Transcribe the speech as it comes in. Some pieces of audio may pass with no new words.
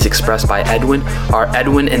expressed by Edwin are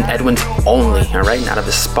Edwin and Edwin's only, all right? Not of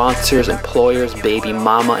his sponsors, employers, baby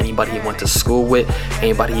mama, anybody he went to school with,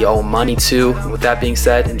 anybody he owed money to. With that being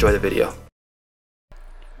said, enjoy the video.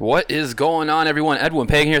 What is going on, everyone? Edwin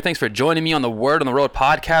Pagan here. Thanks for joining me on the Word on the Road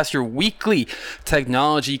podcast, your weekly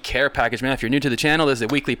technology care package, man. If you're new to the channel, this is a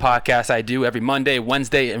weekly podcast I do every Monday,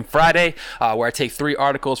 Wednesday, and Friday, where I take 3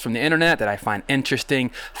 articles from the internet that I find interesting,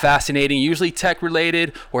 fascinating, usually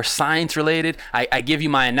tech-related or science-related. I give you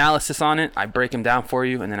my analysis on it, I break them down for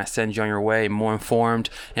you, and then I send you on your way more informed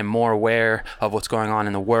and more aware of what's going on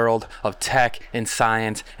in the world of tech and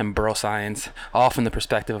science and bro science, all from the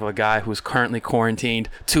perspective of a guy who's currently quarantined.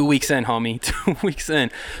 2 weeks in, homie. 2 weeks in.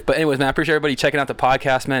 But anyways, man, I appreciate everybody checking out the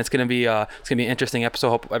podcast, man. It's gonna be an interesting episode.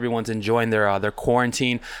 Hope everyone's enjoying their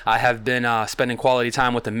quarantine. I have been spending quality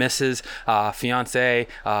time with the missus, fiance,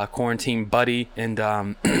 quarantine buddy, and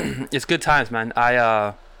it's good times, man.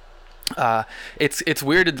 It's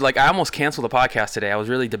weird. Like, I almost canceled the podcast today. I was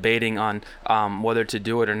really debating on whether to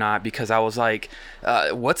do it or not, because I was like,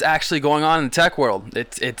 what's actually going on in the tech world?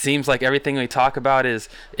 It seems like everything we talk about is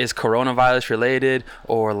coronavirus related,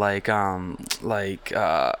 or like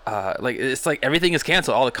it's like everything is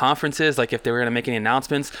canceled. All the conferences, like if they were gonna make any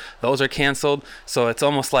announcements, those are canceled. So it's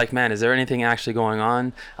almost like, man, is there anything actually going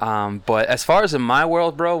on? But as far as in my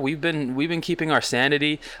world, bro, we've been keeping our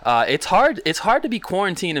sanity. It's hard to be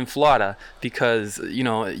quarantined in Florida, because you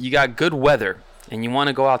know you got good weather and you want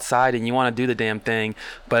to go outside and you want to do the damn thing,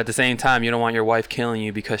 but at the same time you don't want your wife killing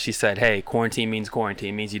you because she said, hey, quarantine means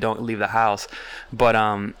you don't leave the house. But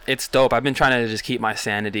it's dope. I've been trying to just keep my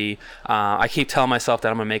sanity. I keep telling myself that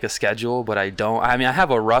I'm gonna make a schedule, but I don't. I mean, I have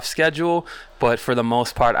a rough schedule, but for the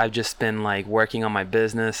most part I've just been like working on my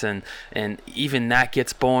business, and even that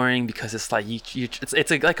gets boring, because it's like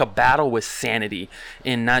it's like a battle with sanity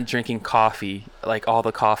in not drinking coffee, like all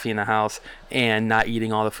the coffee in the house, and not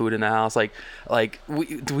eating all the food in the house. Like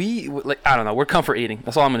we I don't know, we're comfort eating.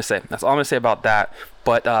 That's all I'm gonna say. That's all I'm gonna say about that.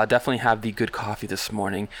 But definitely have the good coffee this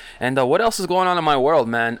morning. And what else is going on in my world,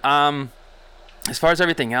 man? As far as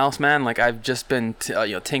everything else, man, like I've just been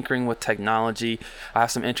tinkering with technology. I have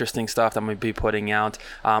some interesting stuff that I'm gonna be putting out.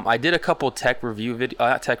 I did a couple tech review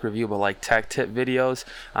not tech review, but like tech tip videos,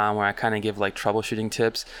 where I kind of give like troubleshooting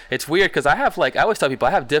tips. It's weird because I always tell people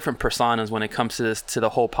I have different personas when it comes to the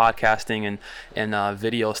whole podcasting and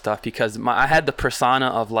video stuff, because I had the persona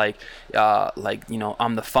of like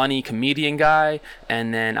I'm the funny comedian guy,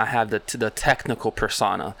 and then I have the technical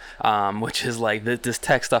persona, which is like this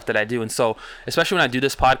tech stuff that I do. And so especially when I do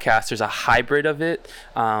this podcast, there's a hybrid of it,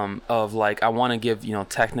 of like I want to give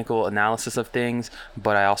technical analysis of things,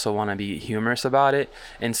 but I also want to be humorous about it.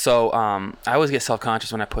 And so I always get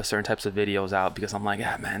self-conscious when I put certain types of videos out, because I'm like,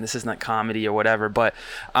 man, this isn't comedy or whatever. But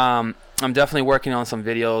I'm definitely working on some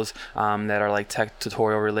videos that are like tech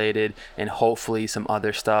tutorial related, and hopefully some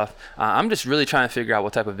other stuff. I'm just really trying to figure out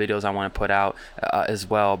what type of videos I want to put out as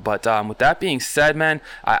well. But with that being said, man,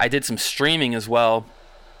 I did some streaming as well.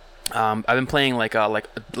 I've been playing like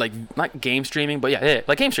not game streaming, but yeah,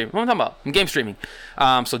 like game streaming. What am I talking about? I'm game streaming.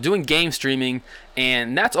 So doing game streaming,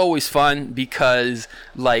 and that's always fun, because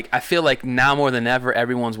like I feel like now more than ever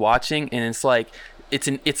everyone's watching, and it's like it's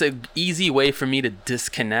a easy way for me to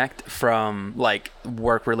disconnect from like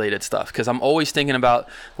work related stuff, because I'm always thinking about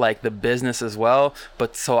like the business as well.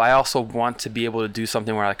 But so I also want to be able to do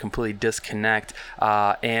something where I completely disconnect,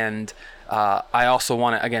 and I also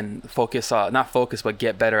want to, again, but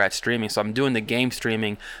get better at streaming. So I'm doing the game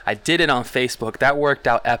streaming. I did it on Facebook. That worked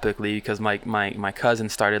out epically, because my cousin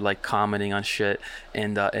started like commenting on shit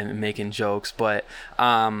and making jokes. But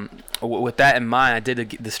with that in mind, I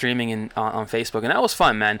did the streaming on Facebook, and that was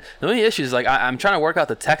fun, man. The only issue is like I'm trying to work out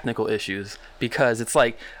the technical issues, because it's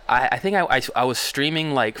like I think I was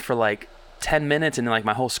streaming like for like 10 minutes, and then like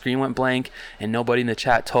my whole screen went blank and nobody in the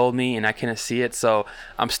chat told me, and I couldn't see it. So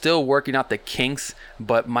I'm still working out the kinks,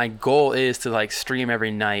 but my goal is to like stream every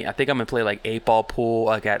night. I think I'm gonna play like 8-ball pool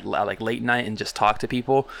like at like late night and just talk to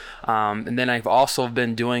people. And then I've also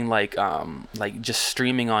been doing like just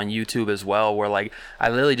streaming on YouTube as well, where like I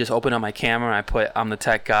literally just open up my camera and I put I'm the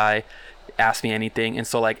tech guy, ask me anything. And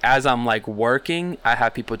so like as I'm like working, I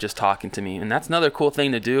have people just talking to me, and that's another cool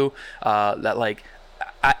thing to do, that like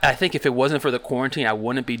I think if it wasn't for the quarantine, I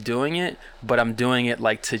wouldn't be doing it, but I'm doing it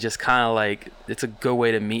like to just kind of like, it's a good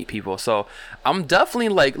way to meet people. So I'm definitely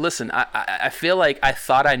like, listen, I feel like I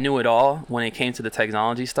thought I knew it all when it came to the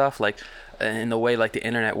technology stuff. Like in the way like the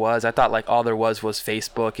internet was. I thought like all there was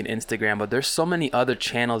Facebook and Instagram, but there's so many other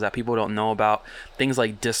channels that people don't know about. Things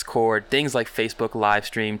like Discord, things like Facebook live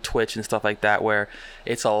stream, Twitch and stuff like that, where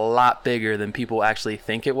it's a lot bigger than people actually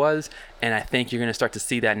think it was. And I think you're going to start to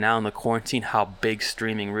see that now in the quarantine, how big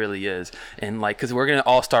streaming really is. And like, because we're going to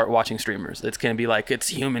all start watching streamers. It's going to be like, it's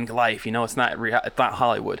human life, you know, it's not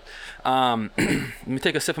Hollywood. Let me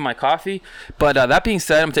take a sip of my coffee. But that being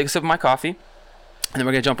said, I'm going to take a sip of my coffee. And then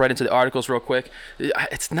we're going to jump right into the articles real quick.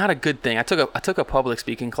 It's not a good thing. I took a public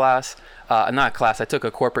speaking class. I took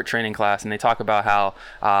a corporate training class. And they talk about how...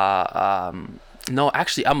 No,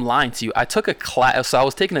 actually, I'm lying to you. I took a class, so I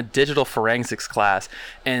was taking a digital forensics class,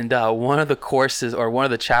 and one of the courses or one of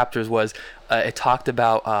the chapters was it talked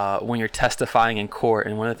about when you're testifying in court,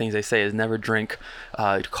 and one of the things they say is never drink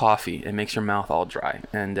coffee. It makes your mouth all dry,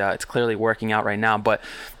 and it's clearly working out right now. But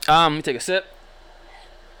let me take a sip.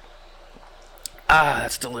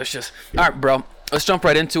 That's delicious. All right, bro. Let's jump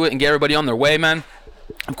right into it and get everybody on their way, man.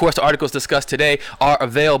 Of course, the articles discussed today are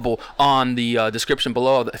available on the description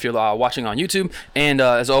below if you're watching on YouTube. And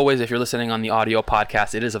as always, if you're listening on the audio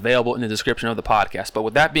podcast, it is available in the description of the podcast. But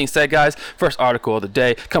with that being said, guys, first article of the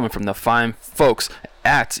day coming from the fine folks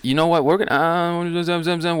at, you know what, we're going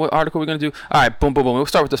to, what article are we going to do? All right, boom, boom, boom. We'll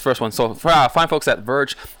start with this first one. So fine folks at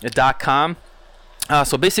Verge.com.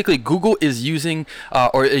 So basically, Google is using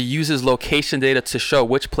or it uses location data to show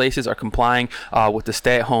which places are complying with the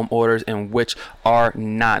stay-at-home orders and which are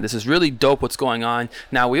not. This is really dope what's going on.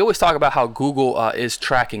 Now, we always talk about how Google is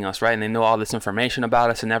tracking us, right? And they know all this information about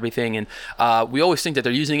us and everything. And we always think that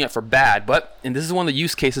they're using it for bad. And this is one of the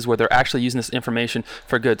use cases where they're actually using this information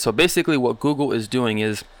for good. So basically, what Google is doing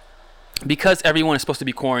is, because everyone is supposed to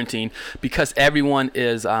be quarantined, because everyone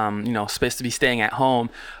is supposed to be staying at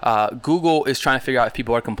home, Google is trying to figure out if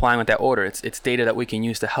people are complying with that order. It's data that we can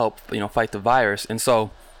use to help fight the virus. And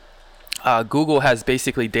so Google has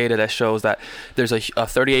basically data that shows that there's a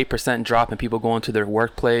 38% drop in people going to their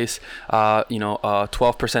workplace, a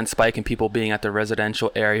 12% spike in people being at their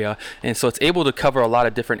residential area. And so it's able to cover a lot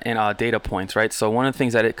of different data points, right? So one of the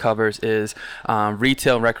things that it covers is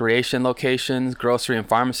retail and recreation locations, grocery and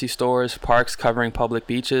pharmacy stores, parks covering public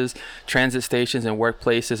beaches, transit stations and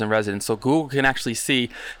workplaces and residents. So Google can actually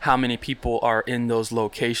see how many people are in those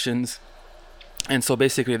locations. And so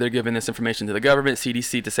basically they're giving this information to the government,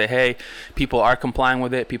 CDC, to say, hey, people are complying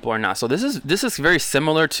with it, people are not. So this is very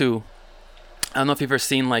similar to, I don't know if you've ever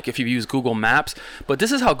seen, like, if you've used Google Maps, but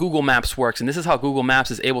this is how Google Maps works, and this is how Google Maps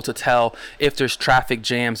is able to tell if there's traffic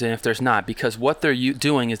jams and if there's not, because what they're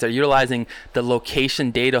doing is they're utilizing the location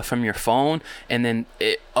data from your phone, and then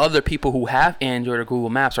other people who have Android or Google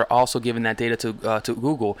Maps are also giving that data to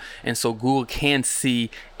Google, and so Google can see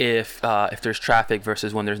if there's traffic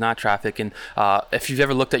versus when there's not traffic. And if you've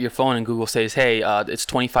ever looked at your phone and Google says, hey, it's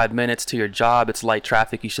 25 minutes to your job, it's light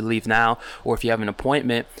traffic, you should leave now, or if you have an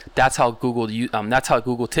appointment, that's how Google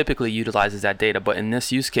typically utilizes that data. But in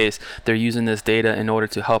this use case, they're using this data in order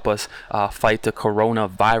to help us fight the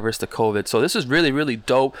coronavirus, the COVID. So this is really, really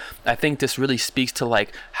dope. I think this really speaks to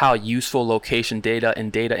like how useful location data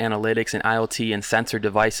and data analytics and IoT and sensor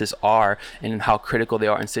devices are, and how critical they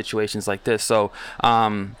are in situations like this. So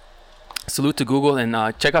salute to Google, and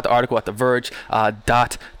check out the article at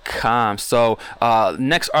theverge.com. So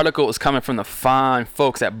next article is coming from the fine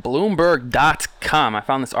folks at Bloomberg.com. I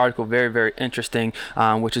found this article very, very interesting,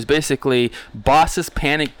 which is basically bosses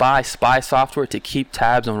panic buy spy software to keep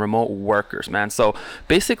tabs on remote workers, man. So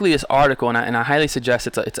basically this article, and I highly suggest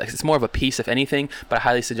it's more of a piece if anything, but I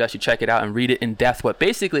highly suggest you check it out and read it in depth. But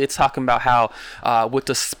basically it's talking about how with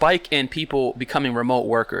the spike in people becoming remote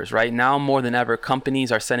workers, right now more than ever,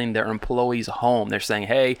 companies are sending their employees home. They're saying,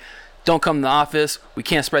 hey, don't come to the office, we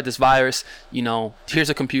can't spread this virus, here's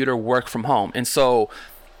a computer, work from home. And so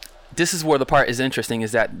this is where the part is interesting,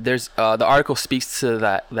 is that there's the article speaks to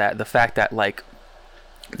that the fact that like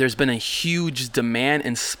there's been a huge demand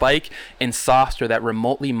and spike in software that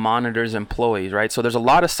remotely monitors employees, right? So there's a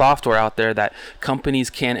lot of software out there that companies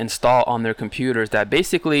can install on their computers that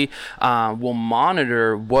basically will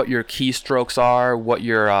monitor what your keystrokes are, what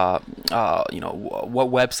your what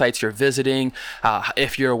websites you're visiting,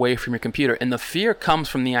 if you're away from your computer. And the fear comes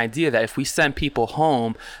from the idea that if we send people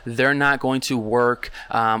home, they're not going to work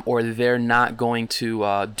or they're not going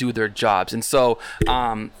to do their jobs. And so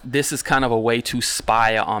this is kind of a way to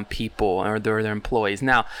spy on people or their employees.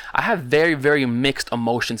 Now, I have very, very mixed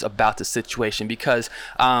emotions about the situation because,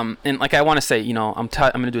 and like I want to say, I'm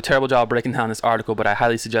going to do a terrible job breaking down this article, but I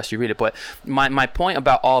highly suggest you read it. But my point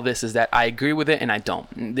about all this is that I agree with it and I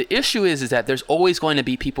don't. The issue issue is that there's always going to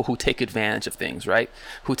be people who take advantage of things, right?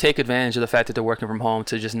 Who take advantage of the fact that they're working from home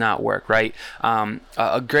to just not work, right?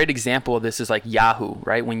 A great example of this is like Yahoo,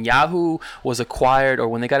 right? When Yahoo was acquired, or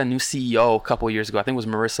when they got a new CEO a couple of years ago, I think it was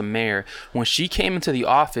Marissa Mayer, when she came into the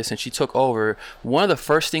office and she took over, one of the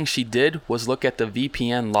first things she did was look at the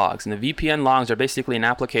VPN logs. And the VPN logs are basically an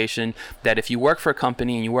application that if you work for a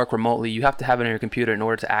company and you work remotely, you have to have it on your computer in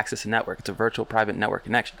order to access a network. It's a virtual private network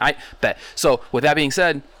connection. I bet. So with that being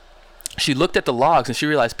said, she looked at the logs and she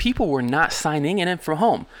realized people were not signing in from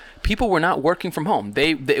home. People were not working from home.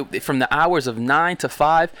 They from the hours of 9 to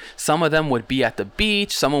 5, some of them would be at the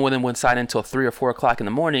beach. Some of them would sign in until 3 or 4 o'clock in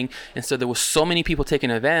the morning. And so there was so many people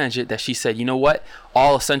taking advantage of it that she said, you know what?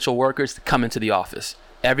 All essential workers come into the office.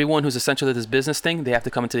 Everyone who's essential to this business thing, they have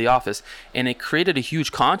to come into the office. And it created a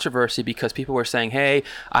huge controversy because people were saying, hey,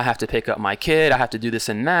 I have to pick up my kid, I have to do this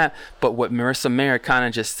and that. But what Marissa Mayer kind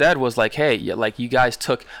of just said was like, hey, like you guys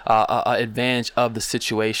took advantage of the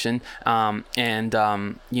situation. Now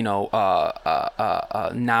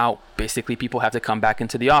basically people have to come back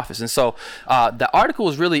into the office. And so the article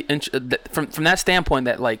was really, from that standpoint,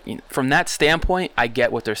 I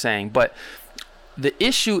get what they're saying. But the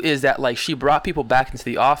issue is that like she brought people back into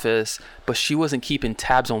the office, but she wasn't keeping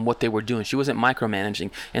tabs on what they were doing. She wasn't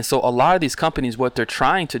micromanaging. And so a lot of these companies, what they're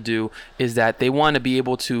trying to do is that they want to be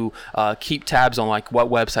able to keep tabs on like what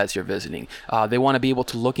websites you're visiting. They want to be able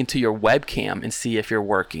to look into your webcam and see if you're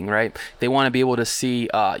working, right? They want to be able to see,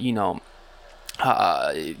 the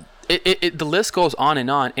list goes on.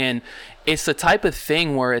 And it's the type of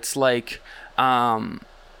thing where it's like, I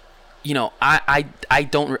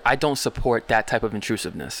don't support that type of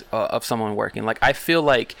intrusiveness of someone working. Like I feel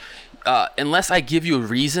like unless I give you a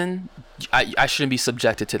reason, I shouldn't be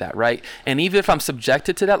subjected to that, right? And even if I'm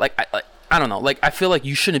subjected to that, I don't know, like I feel like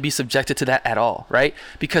you shouldn't be subjected to that at all, right?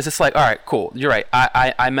 Because it's like, all right, cool, you're right.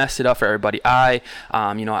 I messed it up for everybody. I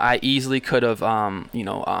easily could have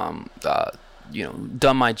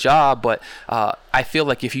done my job, but I feel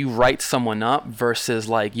like if you write someone up versus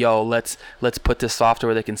like, yo, let's put this software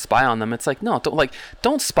where they can spy on them, it's like, no,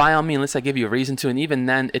 don't spy on me unless I give you a reason to. And even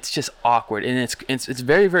then it's just awkward, and it's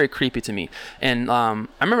very, very creepy to me. And I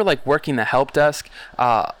remember like working the help desk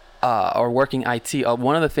or working IT,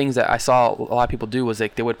 one of the things that I saw a lot of people do was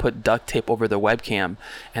like they would put duct tape over their webcam,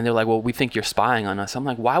 and they're like, well, we think you're spying on us. I'm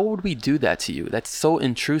like, why would we do that to you? That's so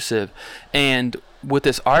intrusive. And with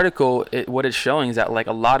this article, what it's showing is that like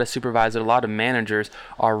a lot of supervisors, a lot of managers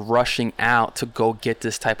are rushing out to go get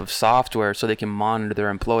this type of software so they can monitor their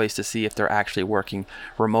employees to see if they're actually working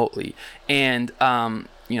remotely. And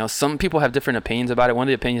some people have different opinions about it. One of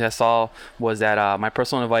the opinions I saw was that my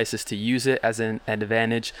personal advice is to use it as an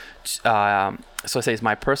advantage. So it says,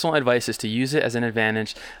 my personal advice is to use it as an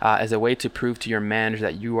advantage, as a way to prove to your manager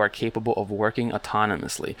that you are capable of working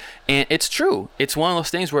autonomously. And it's true. It's one of those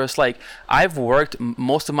things where it's like, I've worked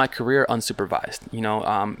most of my career unsupervised,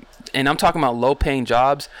 and I'm talking about low paying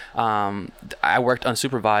jobs. I worked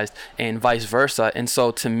unsupervised and vice versa. And so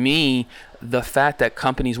to me, the fact that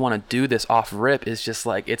companies want to do this off rip is just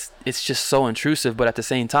like, it's just so intrusive. But at the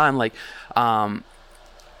same time, like,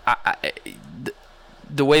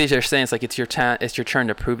 the way they're saying it's like it's your turn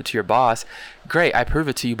to prove it to your boss. Great, I prove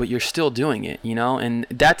it to you, but you're still doing it, and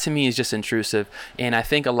that to me is just intrusive. And I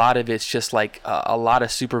think a lot of it's just like a lot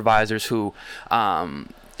of supervisors who,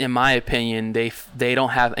 in my opinion, they don't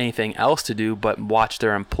have anything else to do but watch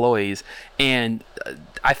their employees. And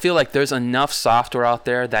I feel like there's enough software out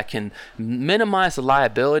there that can minimize the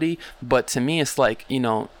liability, but to me it's like,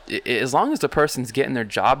 as long as the person's getting their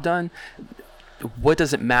job done, what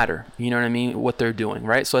does it matter? You know what I mean? What they're doing,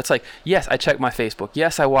 right? So it's like, yes, I check my Facebook.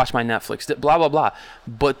 Yes, I watch my Netflix, blah, blah, blah.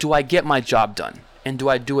 But do I get my job done? And do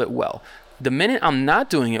I do it well? The minute I'm not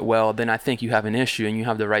doing it well, then I think you have an issue and you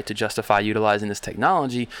have the right to justify utilizing this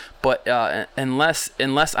technology. But unless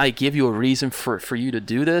I give you a reason for you to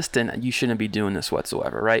do this, then you shouldn't be doing this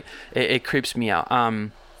whatsoever, right? It creeps me out.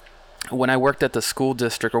 When I worked at the school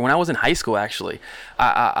district, or when I was in high school, actually,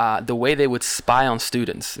 the way they would spy on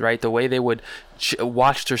students, right? The way they would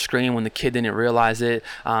watch their screen when the kid didn't realize it,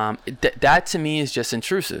 that to me is just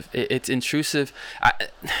intrusive. It's intrusive.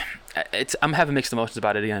 I'm having mixed emotions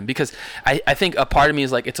about it again, because I think a part of me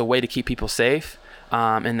is like, it's a way to keep people safe.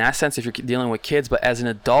 In that sense, if you're dealing with kids, but as an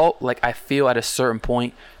adult, like I feel at a certain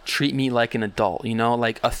point, treat me like an adult,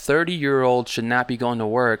 like a 30-year-old should not be going to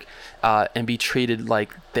work and be treated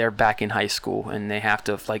like they're back in high school and they have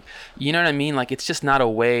to you know what I mean? Like, it's just not a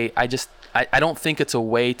way. I don't think it's a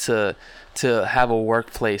way to have a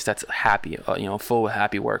workplace that's happy, full of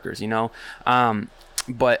happy workers,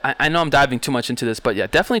 But I know I'm diving too much into this, but yeah,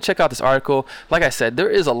 definitely check out this article. Like I said, there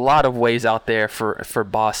is a lot of ways out there for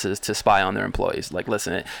bosses to spy on their employees. Like,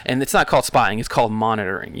 listen, and it's not called spying, it's called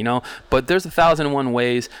monitoring, you know? But there's 1,001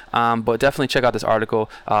 ways, but definitely check out this article.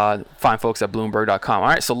 Find folks at Bloomberg.com. All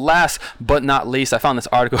right, so last but not least, I found this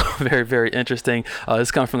article very, very interesting.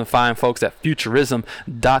 This comes from the fine folks at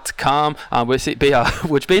Futurism.com,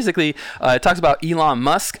 which basically talks about Elon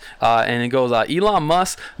Musk, and it goes, Elon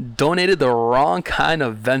Musk donated the wrong kind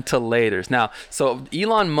of ventilators. Now, so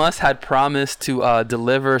Elon Musk had promised to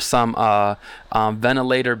deliver some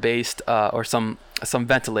ventilator-based or some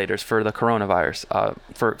ventilators for the coronavirus,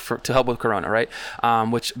 for to help with corona, right?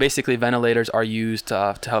 Which basically ventilators are used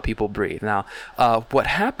to help people breathe. Now, what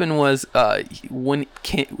happened was when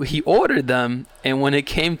he ordered them, and when it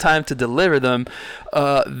came time to deliver them,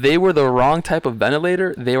 they were the wrong type of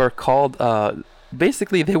ventilator. They were called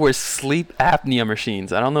basically they were sleep apnea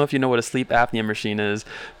machines. I don't know if you know what a sleep apnea machine is,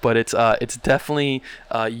 but it's definitely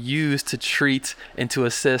used to treat and to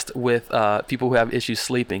assist with people who have issues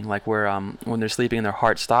sleeping, like where when they're sleeping and their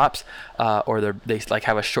heart stops, or they like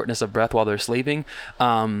have a shortness of breath while they're sleeping.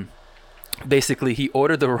 Basically, he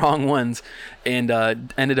ordered the wrong ones and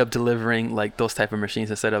ended up delivering like those type of machines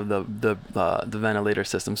instead of the ventilator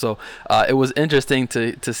system. So it was interesting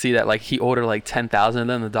to see that like he ordered like 10,000 of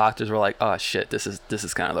them. The doctors were like, oh shit, this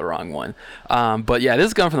is kind of the wrong one. But yeah, this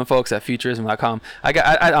is coming from the folks at Futurism.com. I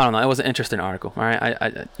don't know. It was an interesting article. All right,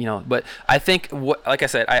 I but I think like I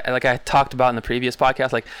said, I talked about in the previous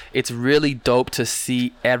podcast, like it's really dope to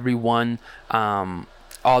see everyone.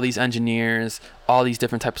 All these engineers, all these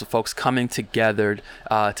different types of folks coming together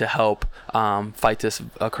to help fight this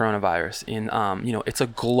coronavirus. And it's a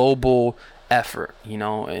global effort,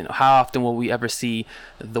 and how often will we ever see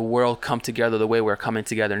the world come together the way we're coming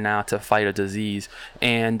together now to fight a disease?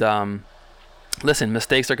 And listen,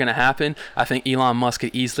 mistakes are going to happen. I think Elon Musk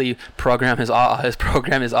could easily program his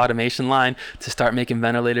automation line to start making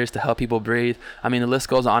ventilators to help people breathe. I mean, the list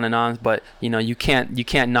goes on and on, but you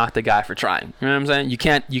can't knock the guy for trying. You know what I'm saying?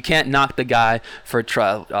 You can't knock the guy for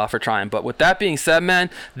trying. But with that being said, man,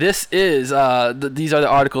 this is these are the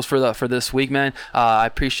articles for this week, man. I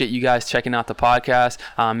appreciate you guys checking out the podcast.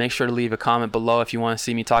 Make sure to leave a comment below if you want to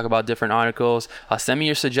see me talk about different articles. Send me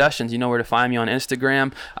your suggestions. You know where to find me on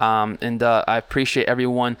Instagram. And I appreciate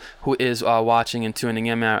everyone who is watching and tuning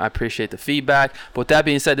in, man. I appreciate the feedback. But with that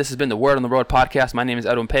being said, this has been the Word on the Road podcast. My name is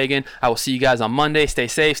Edwin Pagan. I will see you guys on Monday. Stay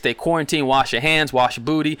safe, stay quarantined, wash your hands, wash your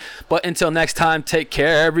booty. But until next time, take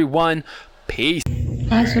care, everyone. Peace.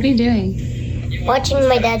 Max, what are you doing? Watching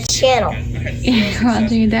my dad's channel. You're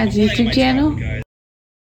watching your dad's YouTube channel?